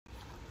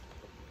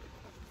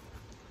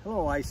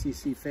Hello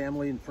ICC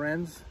family and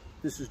friends,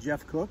 this is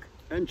Jeff Cook.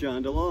 And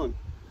John DeLong.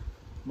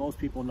 Most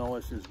people know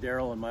us as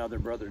Daryl and my other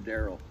brother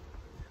Daryl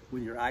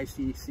with your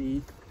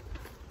ICC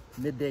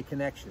Midday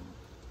Connection.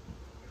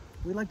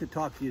 We'd like to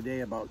talk to you today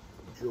about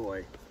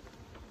joy.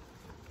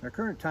 In our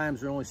current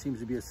times, there only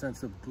seems to be a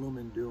sense of gloom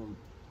and doom.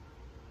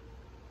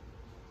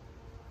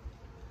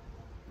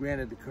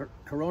 Granted, the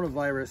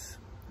coronavirus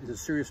is a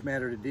serious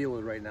matter to deal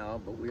with right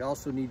now, but we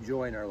also need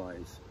joy in our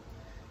lives.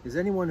 As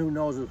anyone who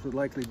knows us would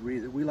likely agree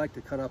that we like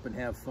to cut up and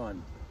have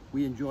fun.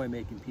 We enjoy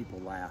making people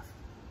laugh.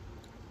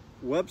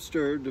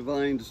 Webster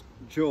defines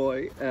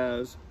joy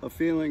as a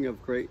feeling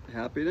of great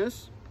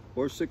happiness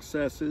or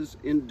successes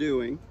in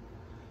doing,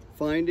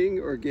 finding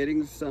or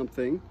getting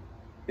something.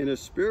 In a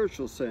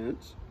spiritual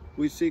sense,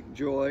 we seek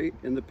joy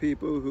in the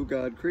people who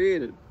God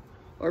created,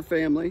 our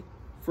family,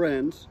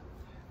 friends,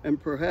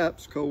 and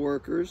perhaps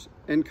co-workers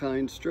and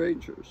kind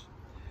strangers,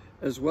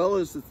 as well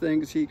as the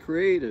things He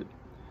created.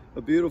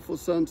 A beautiful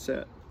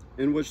sunset,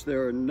 in which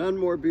there are none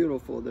more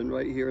beautiful than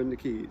right here in the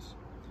Keys.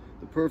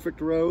 The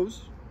perfect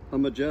rose, a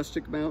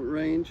majestic mountain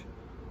range,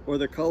 or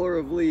the color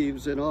of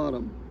leaves in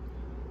autumn.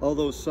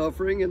 Although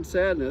suffering and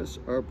sadness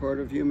are a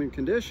part of human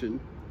condition,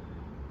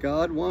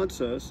 God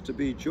wants us to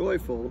be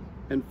joyful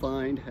and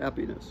find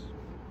happiness.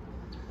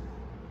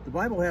 The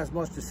Bible has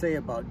much to say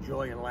about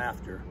joy and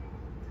laughter.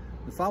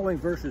 The following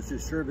verses should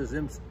serve as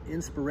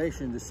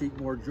inspiration to seek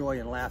more joy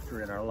and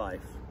laughter in our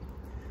life.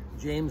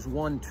 James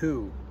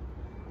 1:2.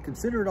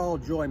 Consider it all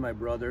joy, my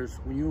brothers,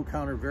 when you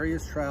encounter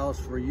various trials,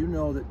 for you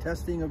know that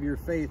testing of your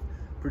faith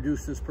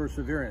produces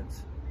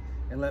perseverance.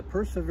 And let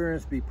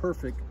perseverance be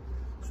perfect,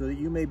 so that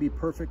you may be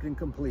perfect and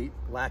complete,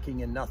 lacking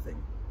in nothing.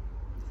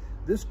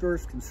 This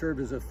verse can serve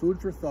as a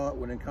food for thought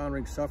when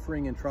encountering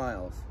suffering and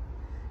trials.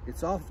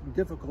 It's often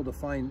difficult to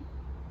find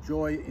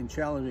joy in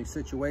challenging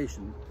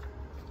situations,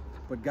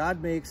 but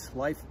God makes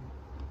life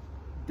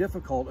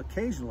difficult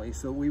occasionally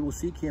so we will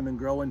seek Him and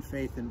grow in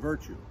faith and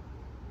virtue.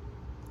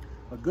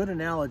 A good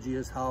analogy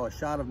is how a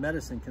shot of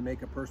medicine can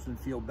make a person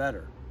feel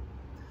better.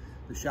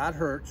 The shot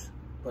hurts,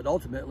 but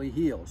ultimately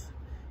heals.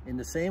 In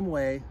the same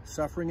way,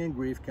 suffering and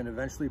grief can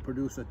eventually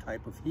produce a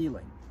type of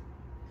healing.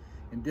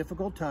 In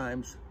difficult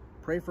times,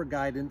 pray for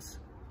guidance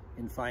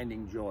in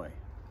finding joy.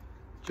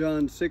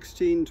 John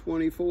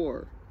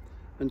 16:24.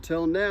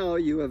 Until now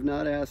you have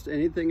not asked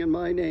anything in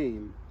my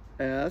name.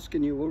 Ask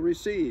and you will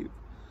receive,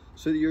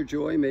 so that your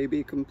joy may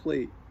be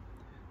complete.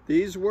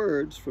 These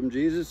words from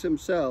Jesus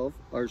Himself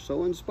are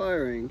so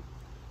inspiring.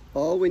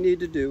 All we need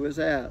to do is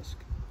ask,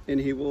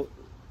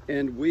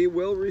 and we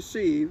will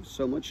receive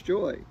so much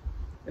joy.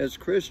 As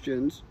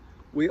Christians,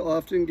 we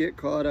often get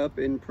caught up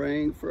in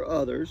praying for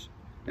others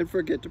and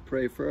forget to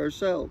pray for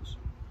ourselves.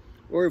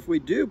 Or if we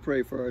do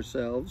pray for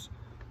ourselves,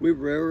 we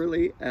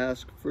rarely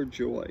ask for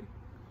joy.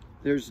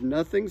 There's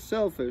nothing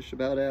selfish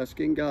about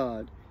asking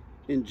God,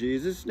 in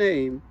Jesus'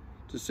 name,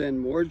 to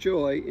send more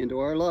joy into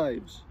our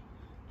lives.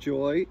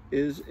 Joy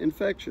is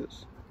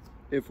infectious.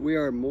 If we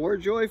are more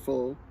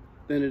joyful,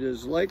 then it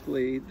is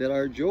likely that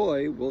our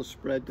joy will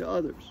spread to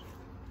others.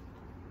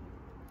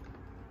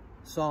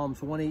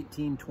 Psalms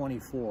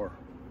 118:24.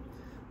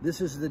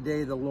 This is the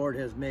day the Lord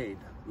has made.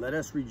 Let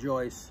us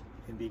rejoice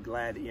and be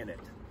glad in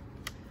it.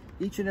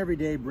 Each and every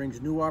day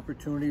brings new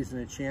opportunities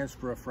and a chance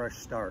for a fresh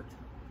start.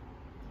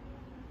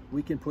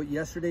 We can put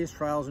yesterday's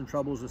trials and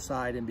troubles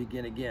aside and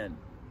begin again.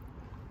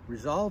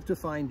 Resolve to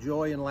find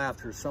joy and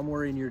laughter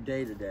somewhere in your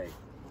day today.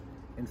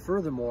 And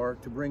furthermore,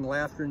 to bring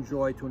laughter and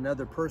joy to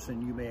another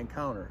person you may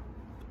encounter.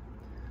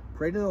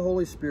 Pray to the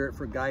Holy Spirit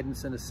for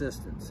guidance and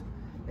assistance,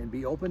 and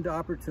be open to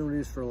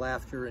opportunities for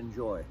laughter and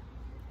joy.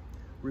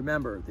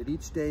 Remember that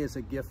each day is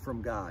a gift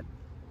from God.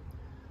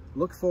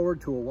 Look forward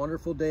to a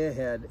wonderful day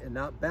ahead and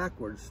not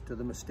backwards to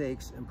the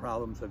mistakes and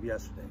problems of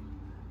yesterday.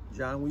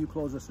 John, will you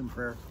close us in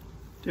prayer?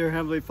 Dear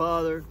Heavenly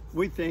Father,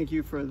 we thank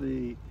You for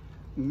the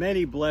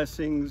many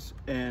blessings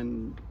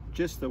and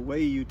just the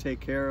way You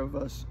take care of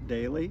us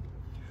daily.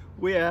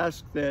 We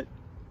ask that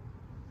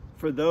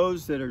for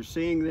those that are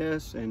seeing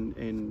this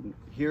and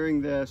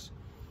hearing this,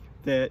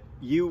 that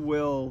You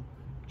will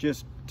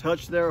just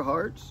touch their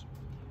hearts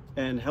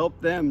and help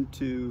them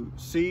to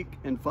seek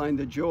and find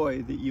the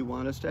joy that You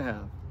want us to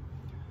have.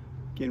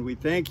 Again, we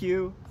thank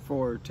You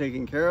for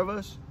taking care of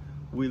us.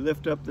 We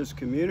lift up this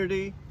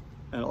community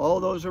and all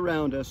those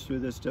around us through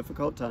this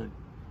difficult time.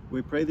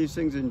 We pray these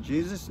things in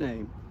Jesus'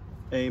 name.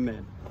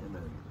 Amen.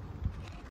 Amen.